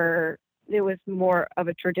younger, it was more of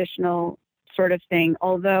a traditional sort of thing,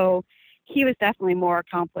 although he was definitely more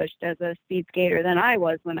accomplished as a speed skater than I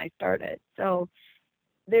was when I started. So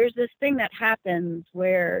there's this thing that happens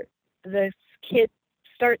where this kid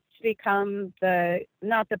starts to become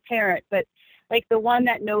not the parent, but like the one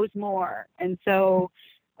that knows more. And so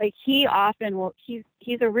like he's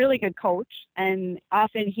a really good coach, and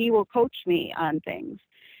often he will coach me on things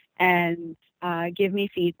and give me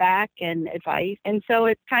feedback and advice. And so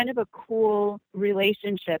it's kind of a cool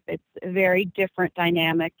relationship. It's a very different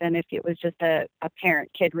dynamic than if it was just a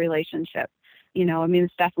parent-kid relationship. You know, I mean,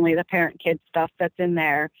 it's definitely the parent-kid stuff that's in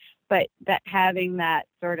there, but that having that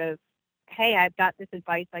sort of, hey, I've got this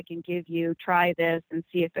advice I can give you, try this and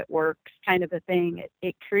see if it works kind of a thing.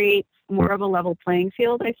 It creates more of a level playing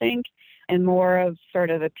field, I think, and more of sort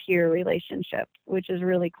of a peer relationship, which is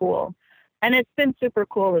really cool. And it's been super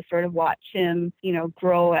cool to sort of watch him, you know,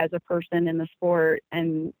 grow as a person in the sport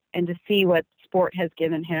and to see what sport has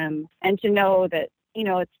given him, and to know that, you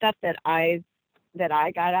know, it's stuff that I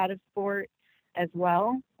got out of sport as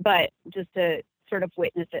well, but just to sort of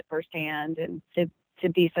witness it firsthand and to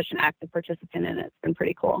be such an active participant in it, it's been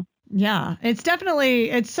pretty cool. Yeah, it's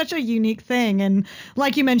such a unique thing. And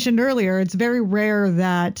like you mentioned earlier, it's very rare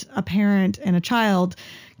that a parent and a child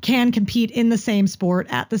can compete in the same sport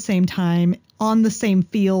at the same time on the same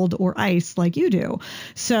field or ice like you do.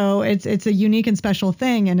 So it's a unique and special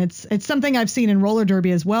thing. And it's something I've seen in roller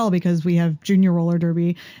derby as well, because we have junior roller derby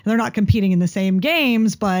and they're not competing in the same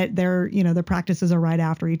games, but their practices are right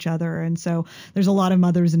after each other. And so there's a lot of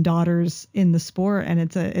mothers and daughters in the sport, and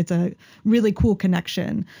it's a really cool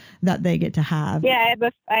connection that they get to have. Yeah,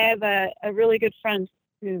 I have a really good friend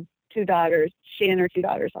who's two daughters. She and her two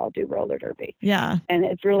daughters all do roller derby. Yeah. And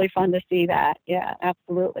it's really fun to see that. Yeah,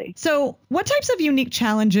 absolutely. So what types of unique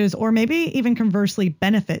challenges, or maybe even conversely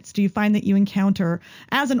benefits, do you find that you encounter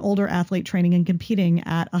as an older athlete training and competing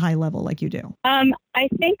at a high level like you do? I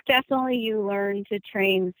think definitely you learn to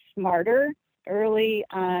train smarter early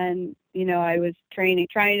on. You know, I was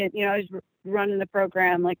I was running the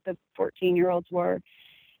program like the 14-year-olds were.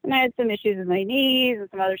 And I had some issues with my knees and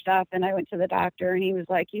some other stuff. And I went to the doctor and he was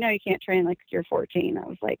like, you can't train like you're 14. I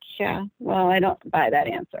was like, yeah, well, I don't buy that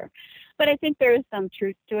answer. But I think there is some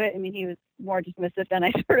truth to it. I mean, he was more dismissive than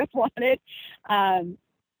I sort of wanted,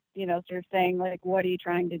 sort of saying like, what are you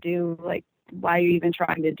trying to do? Like, why are you even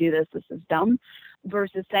trying to do this? This is dumb.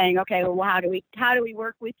 Versus saying, okay, well, how do we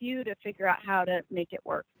work with you to figure out how to make it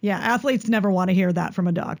work? Yeah, athletes never want to hear that from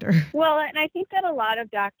a doctor. Well, and I think that a lot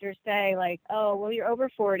of doctors say like, oh, well, you're over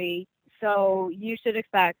 40, so you should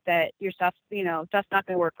expect that your stuff's not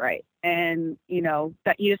going to work right. And,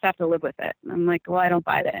 that you just have to live with it. And I'm like, well, I don't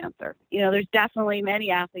buy that answer. There's definitely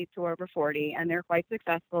many athletes who are over 40 and they're quite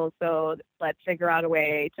successful. So let's figure out a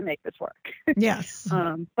way to make this work. Yes.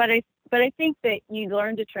 But I think that you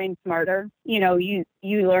learn to train smarter. You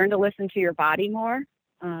learn to listen to your body more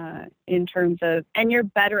in terms of, and you're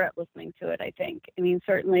better at listening to it, I think. I mean,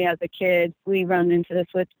 certainly as a kid, we run into this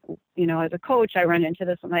with, as a coach, I run into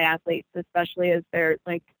this with my athletes, especially as they're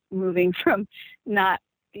like moving from not,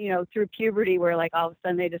 through puberty where like all of a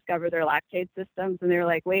sudden they discover their lactate systems and they're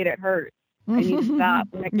like, wait, it hurts. I need to stop.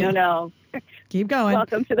 I'm like, no. Keep going.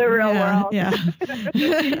 Welcome to the real world. Yeah.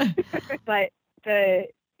 But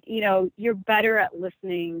you're better at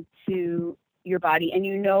listening to your body and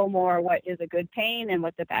you know more what is a good pain and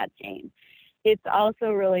what's a bad pain. It's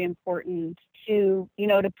also really important to,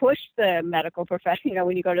 to push the medical profession.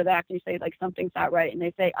 When you go to the doctor, you say like something's not right and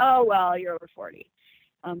they say, oh, well, you're over 40.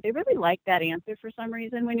 They really like that answer for some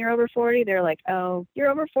reason. When you're over 40, they're like, oh, you're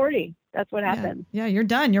over 40. That's what happens. Yeah, you're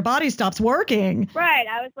done. Your body stops working. Right.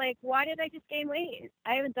 I was like, why did I just gain weight?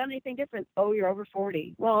 I haven't done anything different. Oh, you're over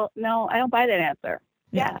 40. Well, no, I don't buy that answer.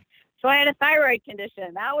 Yeah. So I had a thyroid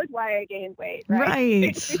condition. That was why I gained weight.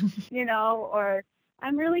 Right. Or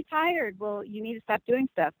I'm really tired. Well, you need to stop doing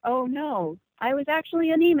stuff. Oh, no, I was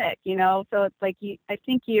actually anemic, So it's like I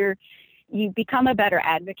think you become a better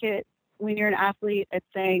advocate when you're an athlete at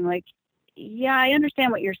saying like, yeah, I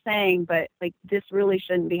understand what you're saying, but like this really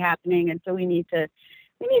shouldn't be happening. And so we need to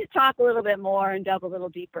talk a little bit more and delve a little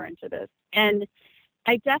deeper into this. And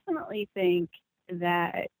I definitely think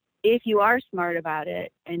that if you are smart about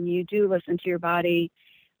it and you do listen to your body,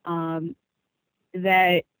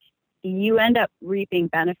 that you end up reaping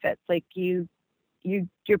benefits. Like your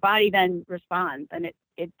body then responds and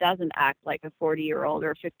it doesn't act like a 40-year-old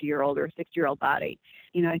or a 50-year-old or a 60-year-old body.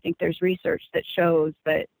 I think there's research that shows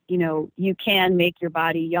that, you can make your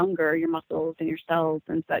body younger, your muscles and your cells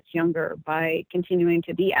and such younger by continuing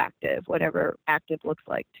to be active, whatever active looks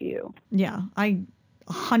like to you. Yeah, I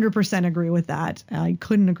 100% agree with that. I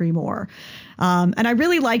couldn't agree more. And I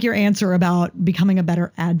really like your answer about becoming a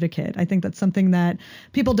better advocate. I think that's something that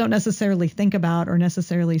people don't necessarily think about or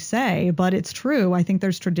necessarily say, but it's true. I think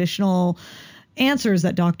there's traditional answers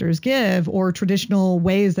that doctors give or traditional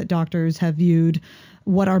ways that doctors have viewed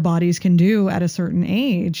what our bodies can do at a certain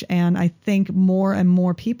age. And I think more and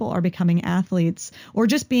more people are becoming athletes or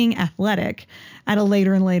just being athletic at a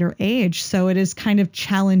later and later age. So it is kind of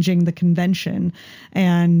challenging the convention.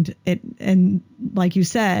 And like you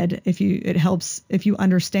said, it helps if you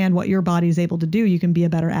understand what your body is able to do, you can be a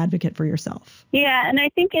better advocate for yourself. Yeah. And I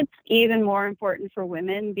think it's even more important for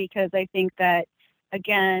women because I think that,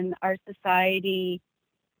 again, our society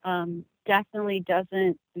definitely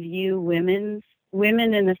doesn't view women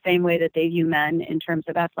in the same way that they view men in terms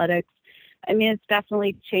of athletics. I mean, it's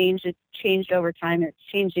definitely changed. It's changed over time. It's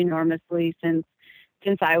changed enormously since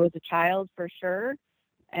I was a child, for sure.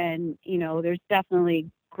 And, there's definitely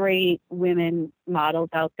great women models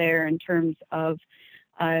out there in terms of,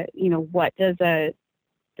 what does a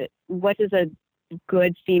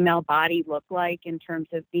good female body look like in terms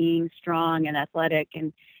of being strong and athletic,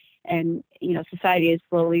 and society is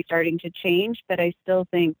slowly starting to change. But I still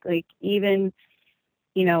think, like, even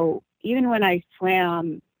when I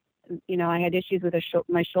swam, I had issues with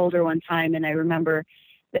my shoulder one time, and I remember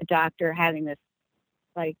the doctor having this,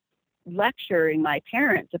 like, lecturing my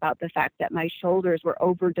parents about the fact that my shoulders were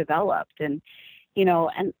overdeveloped, and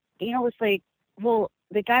it's like, well,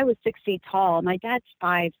 the guy was 6 feet tall, my dad's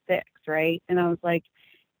 5'6", right? And I was like,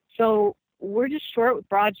 so we're just short,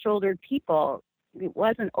 broad-shouldered people. It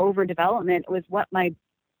wasn't overdevelopment; it was what my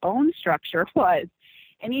bone structure was.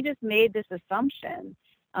 And he just made this assumption,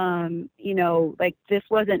 like this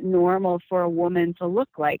wasn't normal for a woman to look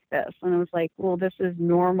like this. And I was like, well, this is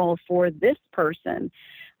normal for this person.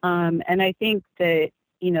 And I think that,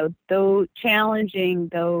 though challenging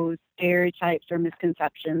those stereotypes or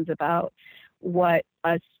misconceptions about what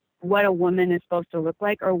a woman is supposed to look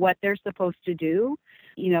like or what they're supposed to do,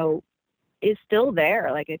 is still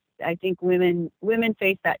there. Like, I think women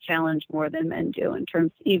face that challenge more than men do in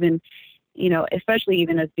terms even, especially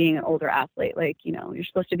even as being an older athlete, like, you're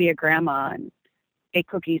supposed to be a grandma and bake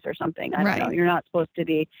cookies or something. I don't know. You're not supposed to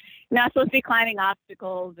be climbing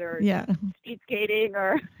obstacles or speed skating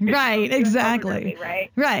or right. Exactly. Right.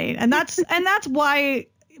 Right. And that's why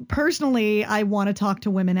personally, I want to talk to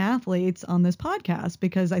women athletes on this podcast,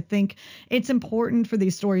 because I think it's important for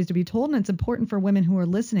these stories to be told, and it's important for women who are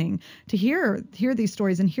listening to hear these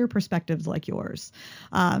stories and hear perspectives like yours,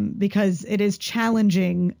 because it is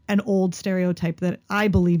challenging an old stereotype that I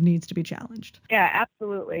believe needs to be challenged. Yeah,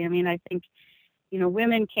 absolutely. I mean, I think,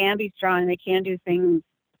 women can be strong. They can do things,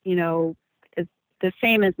 as the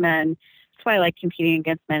same as men. That's why I like competing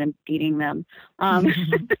against men and beating them.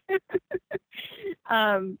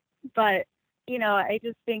 But, I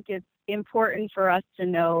just think it's important for us to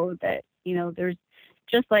know that, there's,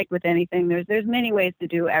 just like with anything, there's many ways to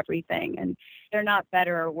do everything, and they're not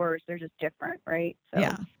better or worse. They're just different, right? So.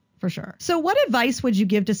 Yeah, for sure. So what advice would you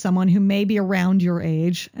give to someone who may be around your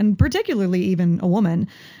age, and particularly even a woman,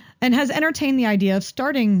 and has entertained the idea of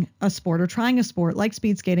starting a sport or trying a sport like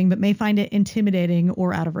speed skating, but may find it intimidating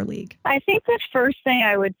or out of her league? I think the first thing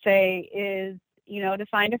I would say is, to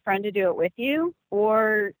find a friend to do it with you,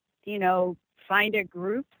 or, find a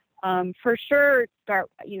group. For sure, start,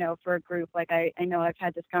 for a group. Like, I know I've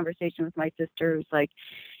had this conversation with my sisters, like,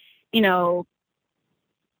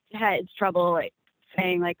 had trouble, like,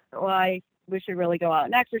 saying, like, well, we should really go out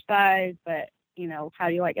and exercise, but, how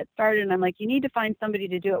do I get started? And I'm like, you need to find somebody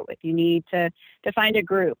to do it with. You need to find a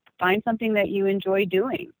group, find something that you enjoy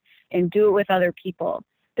doing, and do it with other people.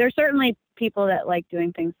 There are certainly people that like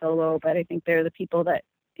doing things solo, but I think they're the people that,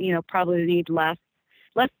 probably need less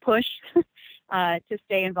push to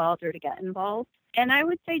stay involved or to get involved. And I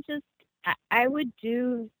would say I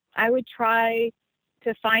would try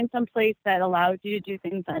to find some place that allows you to do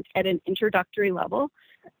things at an introductory level.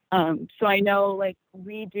 So I know, like,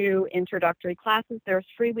 we do introductory classes. They're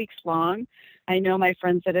 3 weeks long. I know my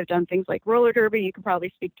friends that have done things like roller derby. You can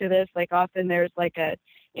probably speak to this. Like, often there's like a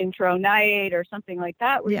intro night or something like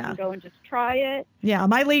that where you can go and just try it. Yeah,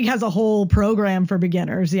 my league has a whole program for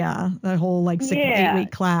beginners. Yeah, that whole 8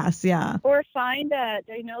 week class. Yeah. Or find I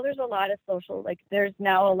know there's a lot of there's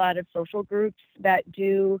now a lot of social groups that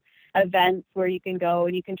do events where you can go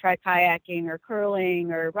and you can try kayaking or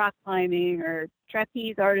curling or rock climbing or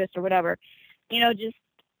trapeze artist or whatever. Just,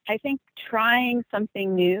 I think, trying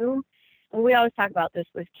something new. And we always talk about this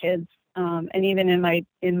with kids, And even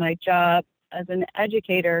in my job as an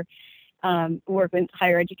educator, work in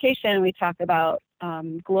higher education, we talk about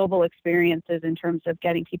global experiences in terms of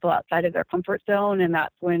getting people outside of their comfort zone. And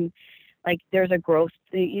that's when like there's a growth,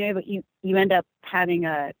 you end up having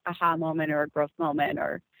a aha moment or a growth moment,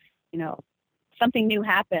 or, something new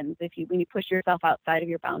happens when you push yourself outside of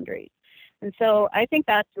your boundaries. And so I think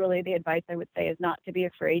that's really the advice I would say, is not to be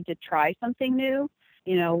afraid to try something new.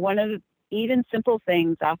 One of the even simple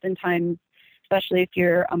things, oftentimes, especially if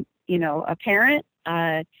you're, a parent,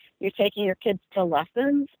 you're taking your kids to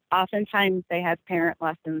lessons. Oftentimes they have parent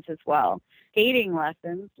lessons as well. Skating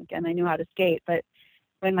lessons. Again, I knew how to skate, but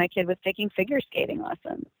when my kid was taking figure skating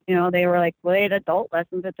lessons, they were like, well, they had adult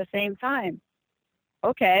lessons at the same time.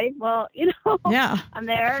 Okay, well, yeah, I'm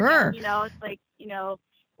there. Sure. And, it's like,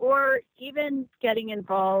 or even getting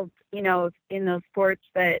involved, in those sports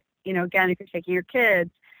that, again, if you're taking your kids,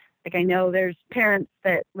 like I know there's parents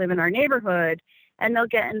that live in our neighborhood and they'll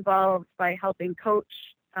get involved by helping coach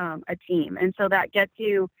a team. And so that gets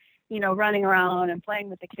you, running around and playing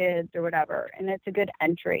with the kids or whatever. And it's a good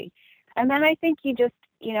entry. And then I think you just,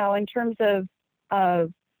 in terms of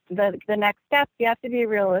the next steps, you have to be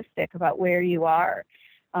realistic about where you are.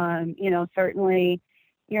 Certainly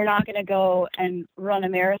you're not going to go and run a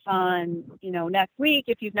marathon, next week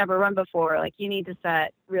if you've never run before. Like you need to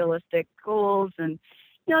set realistic goals, and,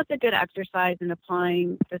 it's a good exercise in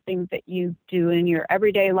applying the things that you do in your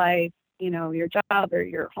everyday life, your job or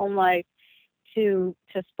your home life to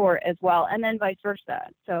sport as well. And then vice versa.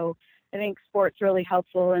 So I think sport's really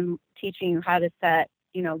helpful in teaching you how to set,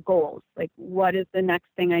 goals. Like what is the next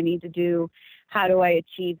thing I need to do? How do I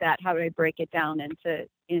achieve that? How do I break it down into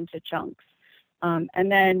chunks?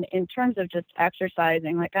 And then in terms of just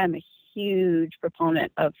exercising, like I'm a huge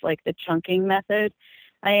proponent of like the chunking method.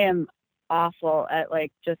 I am awful at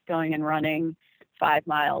like just going and running 5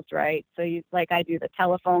 miles, right? So I do the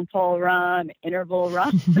telephone pole run, interval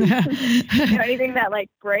run, anything that like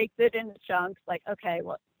breaks it into chunks. Like, okay,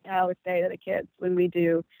 well, I always say to the kids when we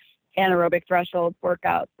do anaerobic threshold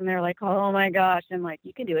workouts, and they're like, oh my gosh, I'm like,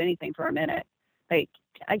 you can do anything for a minute. Like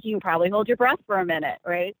you can probably hold your breath for a minute,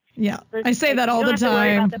 right? Yeah, so I say that all the time. You don't have to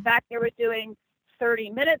worry about the fact that we're doing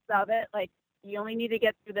 30 minutes of it. Like you only need to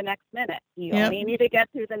get through the next minute. You only need to get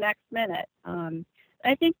through the next minute.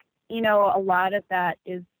 I think, a lot of that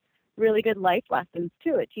is really good life lessons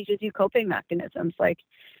too. It teaches you coping mechanisms. Like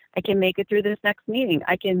I can make it through this next meeting.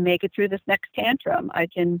 I can make it through this next tantrum. I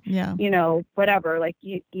can, whatever. Like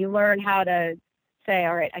you learn how to say,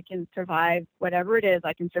 all right, I can survive whatever it is.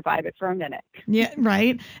 I can survive it for a minute. Yeah,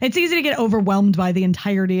 right. It's easy to get overwhelmed by the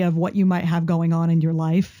entirety of what you might have going on in your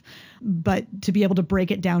life. But to be able to break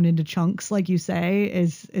it down into chunks, like you say,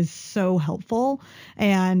 is so helpful.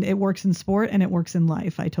 And it works in sport and it works in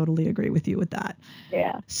life. I totally agree with you with that.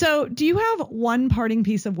 Yeah. So do you have one parting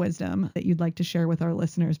piece of wisdom that you'd like to share with our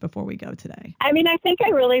listeners before we go today? I mean, I think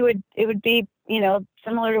it would be,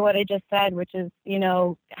 similar to what I just said, which is,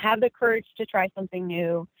 have the courage to try something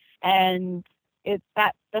new. And it's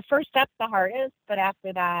that the first step's the hardest, but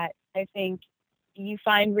after that, I think you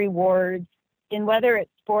find rewards in whether it's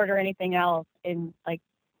sport or anything else, in like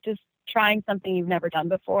just trying something you've never done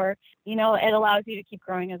before. It allows you to keep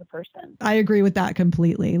growing as a person. I agree with that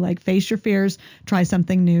completely. Like face your fears, try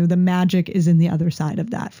something new. The magic is in the other side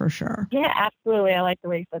of that for sure. Yeah, absolutely. I like the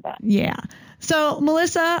way you said that. Yeah. So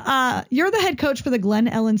Melissa, you're the head coach for the Glen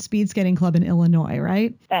Ellen Speed Skating Club in Illinois,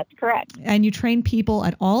 right? That's correct. And you train people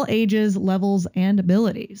at all ages, levels, and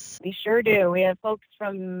abilities. We sure do. We have folks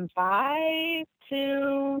from 5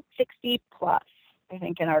 to 60 plus, I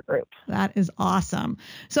think, in our group. That is awesome.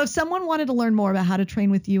 So if someone wanted to learn more about how to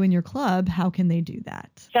train with you in your club, how can they do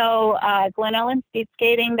that? So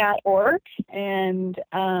GlenEllenSpeedskating.org, and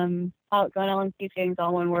Glen Ellen Speed Skating is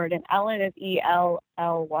all one word, and Ellen is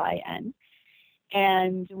ELLYN.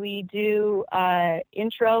 And we do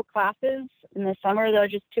intro classes in the summer. They're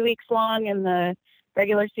just 2 weeks long. In the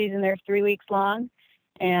regular season, they're 3 weeks long.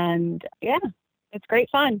 And yeah, it's great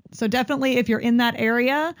fun. So definitely, if you're in that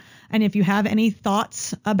area and if you have any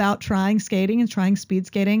thoughts about trying skating and trying speed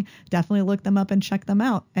skating, definitely look them up and check them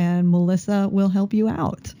out. And Melissa will help you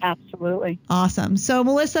out. Absolutely. Awesome. So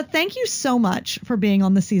Melissa, thank you so much for being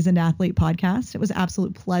on the Seasoned Athlete podcast. It was an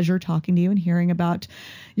absolute pleasure talking to you and hearing about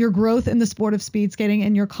your growth in the sport of speed skating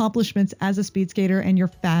and your accomplishments as a speed skater and your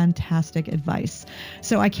fantastic advice.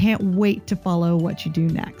 So I can't wait to follow what you do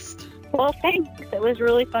next. Well, thanks. It was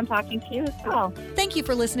really fun talking to you as well. Thank you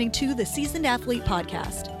for listening to the Seasoned Athlete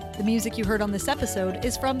podcast. The music you heard on this episode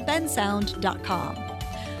is from bensound.com.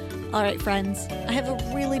 All right, friends, I have a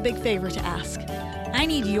really big favor to ask. I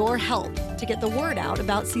need your help to get the word out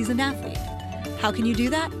about Seasoned Athlete. How can you do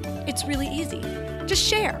that? It's really easy. Just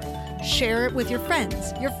share. Share it with your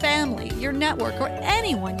friends, your family, your network, or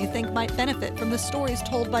anyone you think might benefit from the stories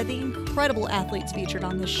told by the incredible athletes featured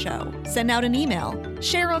on this show. Send out an email,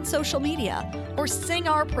 share on social media, or sing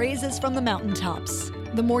our praises from the mountaintops.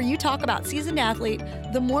 The more you talk about Seasoned Athlete,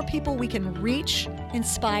 the more people we can reach,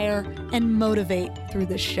 inspire, and motivate through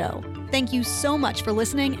this show. Thank you so much for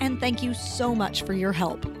listening, and thank you so much for your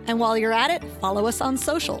help. And while you're at it, follow us on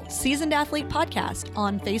social, Seasoned Athlete Podcast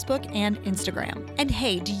on Facebook and Instagram. And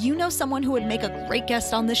hey, do you know someone who would make a great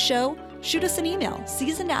guest on this show? Shoot us an email,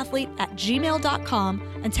 seasonedathlete@gmail.com,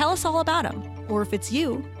 and tell us all about them. Or if it's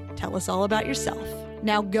you, tell us all about yourself.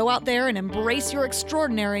 Now go out there and embrace your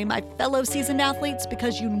extraordinary, my fellow seasoned athletes,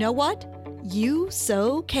 because you know what? You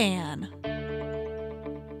so can.